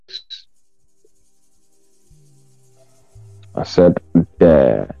I said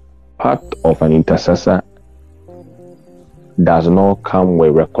the path of an intercessor does not come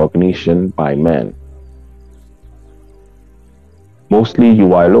with recognition by men. Mostly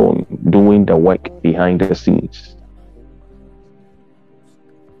you are alone doing the work behind the scenes.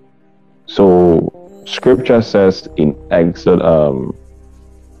 So scripture says in Exodus,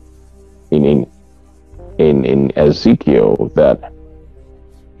 in Ezekiel, that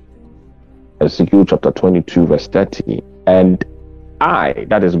Ezekiel chapter 22 verse 30, and I,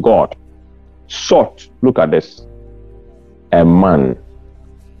 that is God, sought, look at this, a man.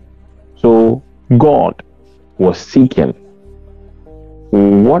 So God was seeking.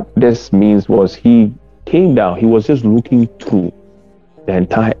 What this means was he came down, he was just looking through the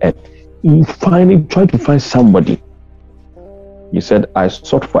entire earth. He finally tried to find somebody. He said, I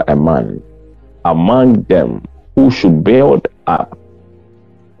sought for a man among them who should build up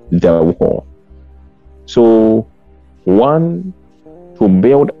the wall. So, one, to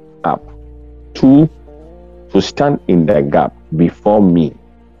build up. Two, to stand in the gap before me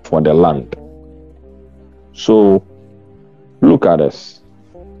for the land. So, look at us.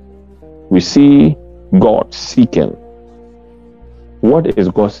 We see God seeking. What is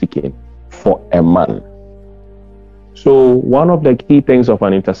God seeking? For a man. So one of the key things of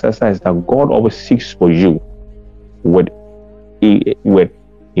an intercessor is that God always seeks for you with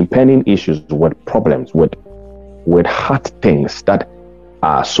impending issues, with problems, with hard things that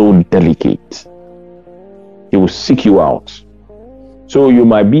are so delicate. He will seek you out. So you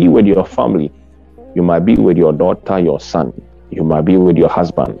might be with your family, you might be with your daughter, your son, you might be with your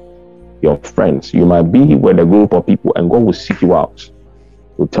husband, your friends, you might be with a group of people, and God will seek you out.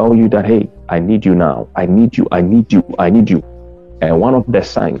 Will tell you that, hey, I need you now. I need you. I need you. I need you. And one of the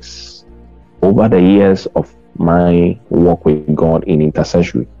signs over the years of my work with God in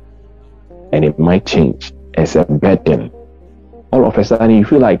intercessory, and it might change, as a burden. All of a sudden, you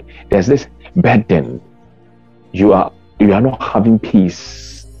feel like there's this burden. You are not having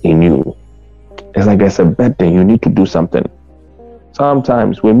peace in you. It's like there's a burden. You need to do something.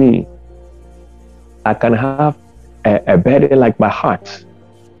 Sometimes with me, I can have a burden like my heart.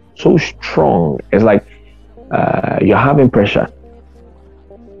 So strong. It's like you're having pressure.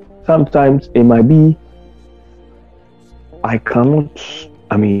 Sometimes it might be I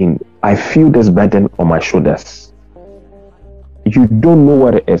feel this burden on my shoulders. You don't know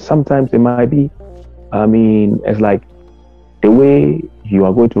what it is. Sometimes it might be, it's like the way you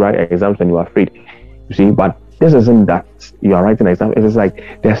are going to write exams and you are afraid. You see, but this isn't that you are writing an exam. It's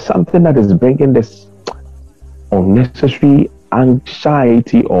like there's something that is bringing this unnecessary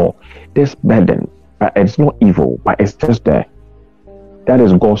anxiety or this burden. But it's not evil, but it's just there. That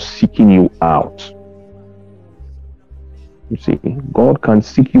is God seeking you out. You see, God can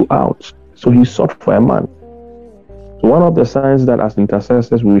seek you out. So he sought for a man. So one of the signs that as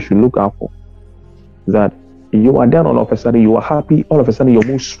intercessors we should look out for is that you are there, all of a sudden you are happy, all of a sudden your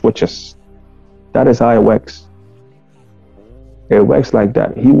mood switches. That is how it works. It works like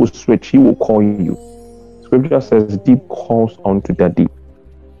that. He will switch, he will call you. Scripture says deep calls unto the deep.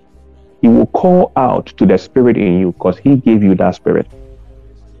 He will call out to the spirit in you because he gave you that spirit.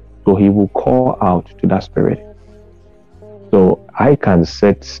 So he will call out to that spirit. So I can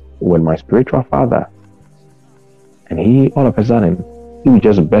sit with my spiritual father and he all of a sudden he will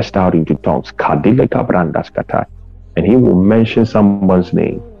just burst out into tongues. And he will mention someone's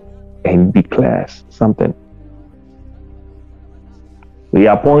name and declares something. We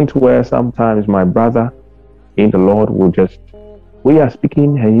are point where sometimes my brother in the Lord will just, we are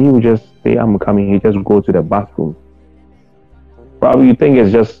speaking and he will just say, I'm coming. He just go to the bathroom. Probably you think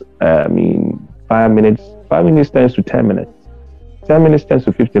it's just, 5 minutes. 5 minutes turns to 10 minutes. 10 minutes turns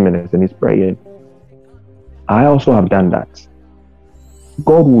to 15 minutes and he's praying. I also have done that.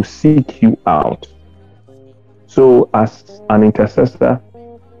 God will seek you out. So as an intercessor,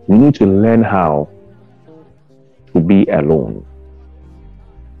 we need to learn how to be alone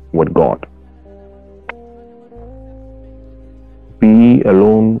with God. Be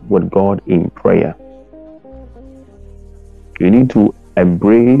alone with God in prayer. You need to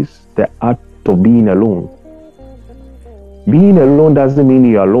embrace the act of being alone. Being alone doesn't mean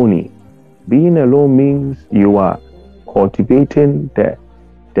you are lonely. Being alone means you are cultivating the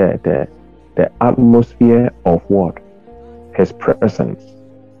atmosphere of what? His presence.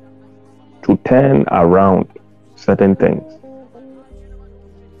 To turn around certain things.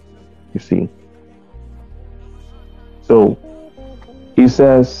 You see. So he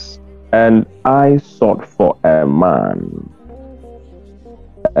says, and I sought for a man.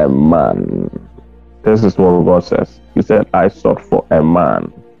 A man. This is what God says. He said, I sought for a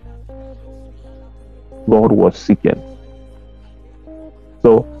man. God was seeking.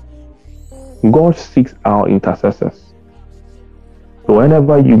 So God seeks our intercessors. So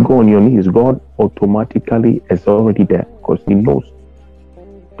whenever you go on your knees, God automatically is already there, because He knows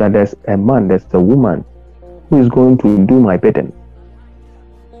that there's a man, there's a woman who is going to do my bidding.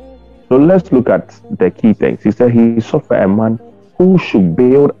 So let's look at the key things. He said He sought for a man who should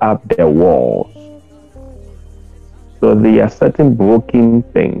build up the walls. So there are certain broken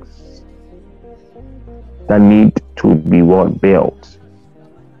things that need to be built.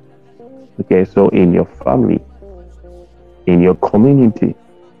 Okay, so in your family, in your community,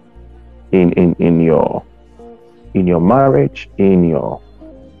 in your marriage, in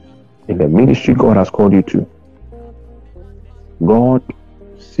the ministry God has called you to, God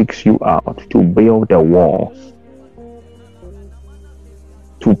seeks you out to build the walls,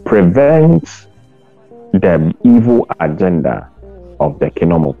 to prevent the evil agenda of the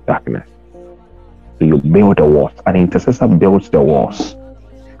kingdom of darkness. So you build the walls. An intercessor builds the walls.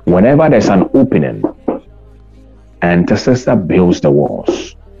 Whenever there's an opening, an intercessor builds the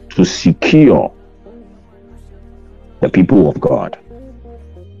walls to secure the people of God.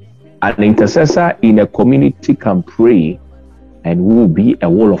 An intercessor in a community can pray and will be a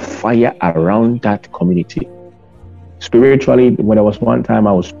wall of fire around that community. Spiritually, when there was one time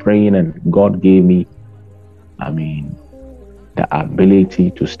I was praying and God gave me, the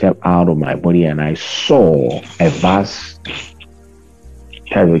ability to step out of my body, and I saw a vast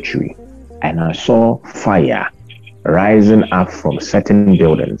territory, and I saw fire rising up from certain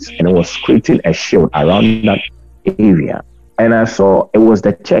buildings, and it was creating a shield around that area. And I saw it was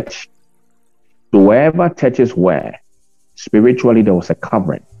the church. So wherever churches were, spiritually there was a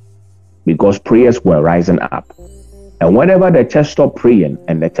covering, because prayers were rising up. And whenever the church stopped praying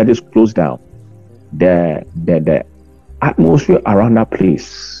and the churches closed down, the atmosphere around that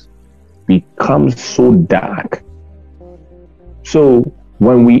place becomes so dark. So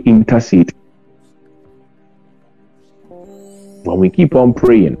when we intercede, when we keep on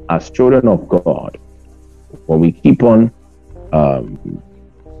praying as children of God, when we keep on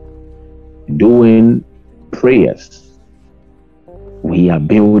doing prayers, we are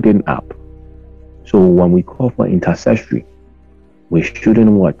building up. So when we call for intercessory, we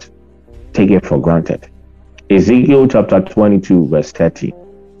shouldn't take it for granted. Ezekiel chapter 22 verse 30.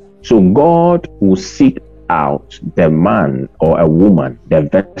 So God will seek out the man or a woman, the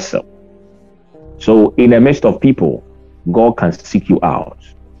vessel. So in the midst of people, God can seek you out.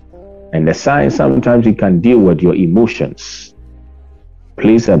 And the sign, sometimes He can deal with your emotions,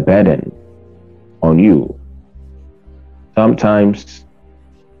 place a burden on you. Sometimes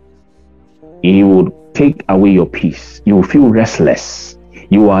He will take away your peace. You will feel restless.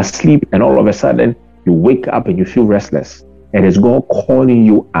 You are asleep and all of a sudden you wake up and you feel restless. It is God calling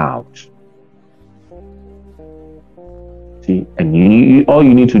you out. See, and all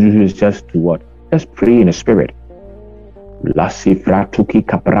you need to do is just do what? Just pray in the Spirit. As you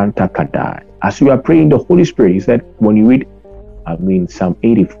are praying the Holy Spirit, He said, when you read, Psalm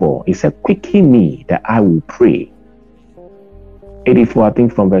 84, He said, quicken me that I will pray. 84, I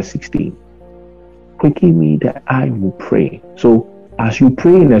think from verse 16. Quicken me that I will pray. So as you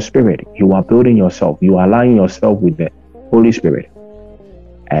pray in the Spirit, you are building yourself. You are aligning yourself with the Holy Spirit.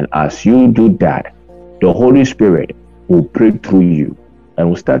 And as you do that, the Holy Spirit will pray through you and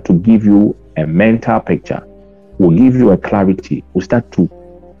will start to give you a mental picture, will give you a clarity, will start to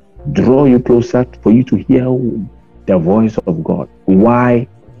draw you closer for you to hear the voice of God. Why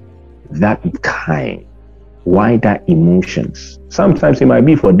that kind? Why that emotions? Sometimes it might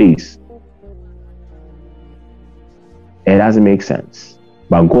be for days. It doesn't make sense.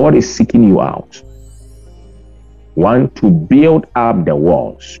 But God is seeking you out. 1, to build up the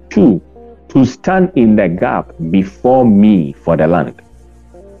walls. 2, to stand in the gap before me for the land.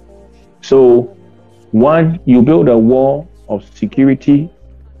 So 1, you build a wall of security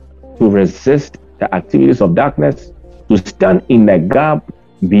to resist the activities of darkness, to stand in the gap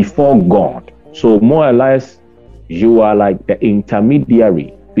before God. So more or less, you are like the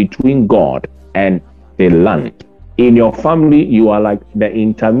intermediary between God and the land. In your family, you are like the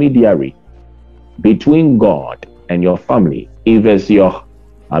intermediary between God and your family. If it's your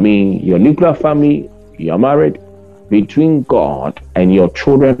nuclear family, you're married, between God and your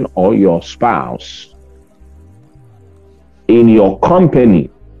children or your spouse. In your company,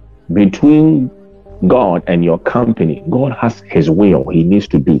 between God and your company, God has His will He needs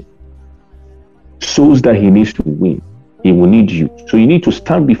to do. Souls that He needs to win, He will need you. So you need to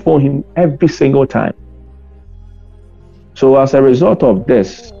stand before Him every single time. So as a result of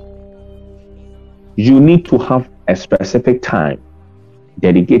this, you need to have a specific time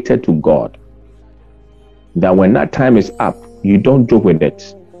dedicated to God. That when that time is up, You don't joke with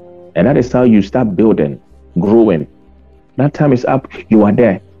it. And that is how you start building, growing. That time is up, you are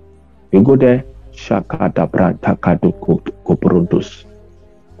there. You go there.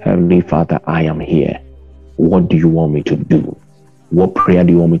 Heavenly Father, I am here. What do you want me to do? What prayer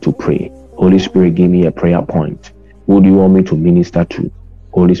do you want me to pray? Holy Spirit, give me a prayer point. Who do you want me to minister to?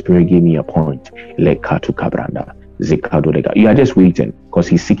 Holy Spirit, give me a point. You are just waiting because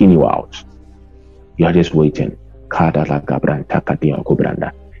he's seeking you out. You are just waiting.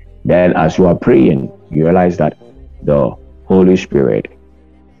 Then as you are praying, you realize that the Holy Spirit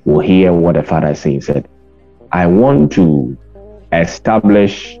will hear what the Father is saying. Said, I want to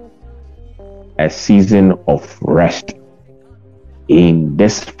establish a season of rest in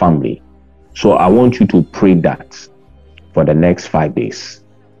this family. So I want you to pray that for the next 5 days.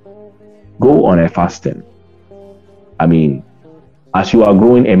 Go on a fasting. I mean, as you are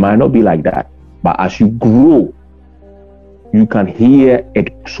growing, it might not be like that. But as you grow, you can hear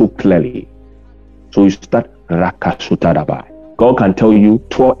it so clearly. So you start Rakasutadabai. God can tell you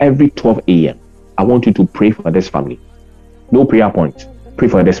every 12 a.m. I want you to pray for this family. No prayer point. Pray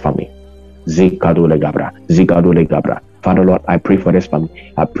for this family. Zikadole Gabra. Father Lord, I pray for this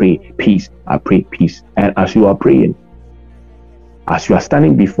family. I pray peace. I pray peace. And as you are praying, as you are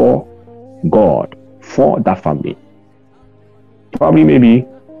standing before God for that family, probably maybe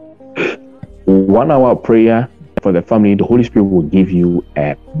 1 hour prayer for the family, the Holy Spirit will give you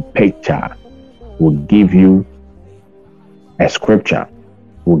a picture, will give you a scripture,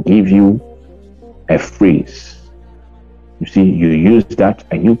 will give you a phrase. You see, you use that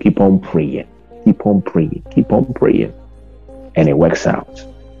and you keep on praying, and it works out.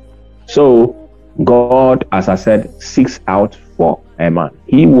 So God, as I said, seeks out for a man.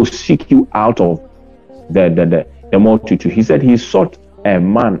 He will seek you out of the multitude. He said he sought a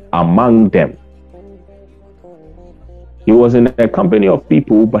man among them. He was in a company of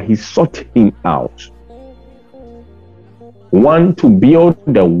people, but he sought him out. One, to build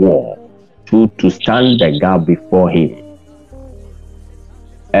the wall, two, to stand the gap before him.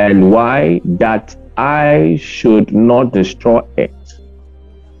 And why? That I should not destroy it.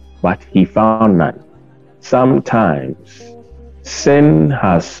 But he found none. Sometimes sin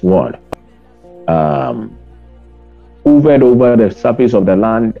has what? Hovered over the surface of the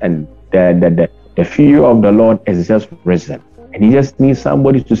land, and the fear of the Lord is just risen. And he just needs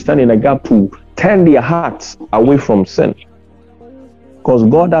somebody to stand in the gap to turn their hearts away from sin. Because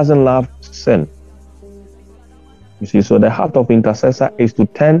God doesn't love sin. You see, so the heart of intercessor is to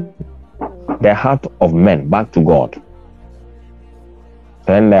turn the heart of men back to God.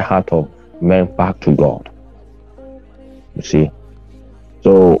 Turn the heart of men back to God. You see.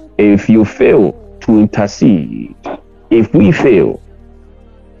 So if you fail to intercede, if we fail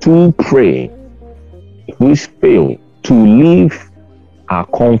to pray, if we fail to leave our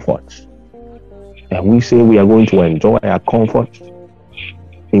comfort, and we say we are going to enjoy our comfort,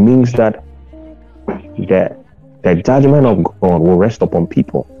 it means that the judgment of God will rest upon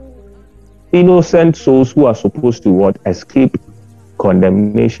people. Innocent souls who are supposed to escape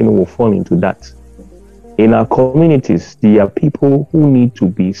condemnation will fall into that. In our communities, there are people who need to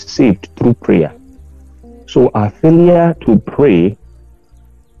be saved through prayer. So our failure to pray,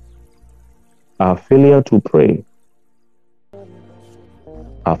 our failure to pray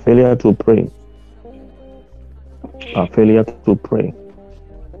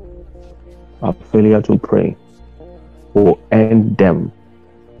will end them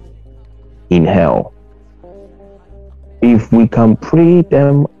in hell. If we can pray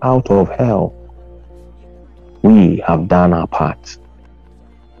them out of hell, we have done our part.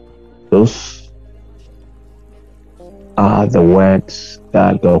 Those are the words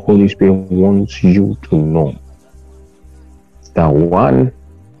that the Holy Spirit wants you to know. That one,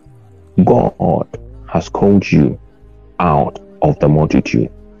 God has called you out of the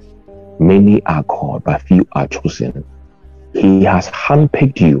multitude. Many are called, but few are chosen. He has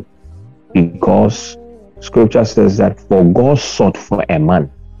handpicked you because Scripture says that for God sought for a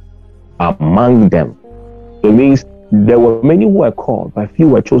man among them. It means there were many who were called, but few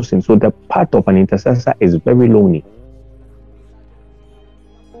were chosen. So the path of an intercessor is very lonely.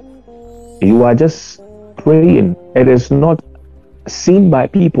 You are just praying. It is not seen by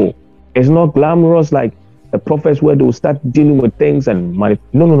people. It's not glamorous like the prophets where they will start dealing with things and money.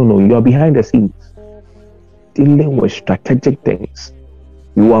 No. You are behind the scenes, dealing with strategic things.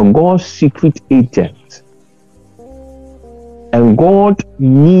 You are God's secret agent. And God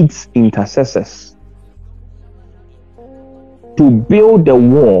needs intercessors to build the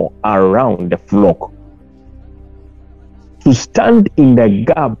wall around the flock, to stand in the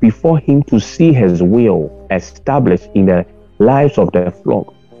gap before him to see his will established in the lives of the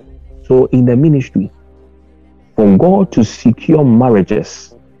flock. So in the ministry, for God to secure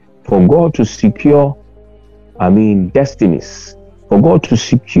marriages, for God to secure, destinies, for God to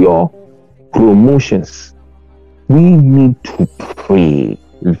secure promotions, we need to pray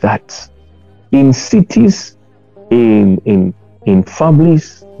that in cities, in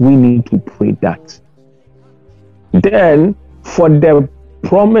families, we need to pray that. Then, for the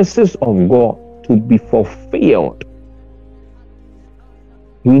promises of God to be fulfilled,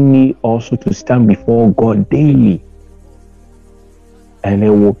 we need also to stand before God daily, and it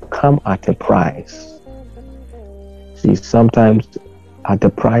will come at a price. See, sometimes at the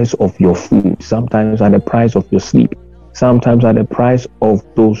price of your food, sometimes at the price of your sleep, sometimes at the price of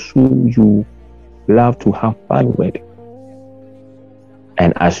those who you love to have fun with.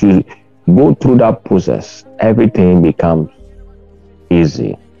 And as you go through that process, everything becomes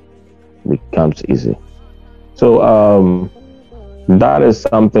easy. So that is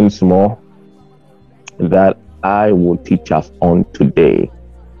something small that I will teach us on today.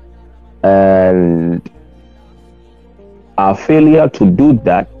 And our failure to do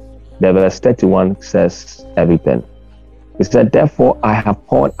that, the verse 31 says everything. It said, therefore I have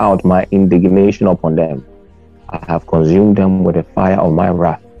poured out my indignation upon them. I have consumed them with the fire of my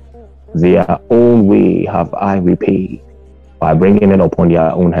wrath. Their own way have I repaid by bringing it upon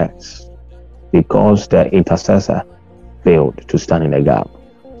their own heads, because the intercessor failed to stand in the gap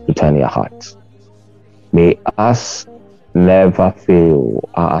to turn their hearts. May us never fail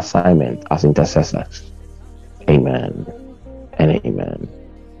our assignment as intercessors. Amen and amen.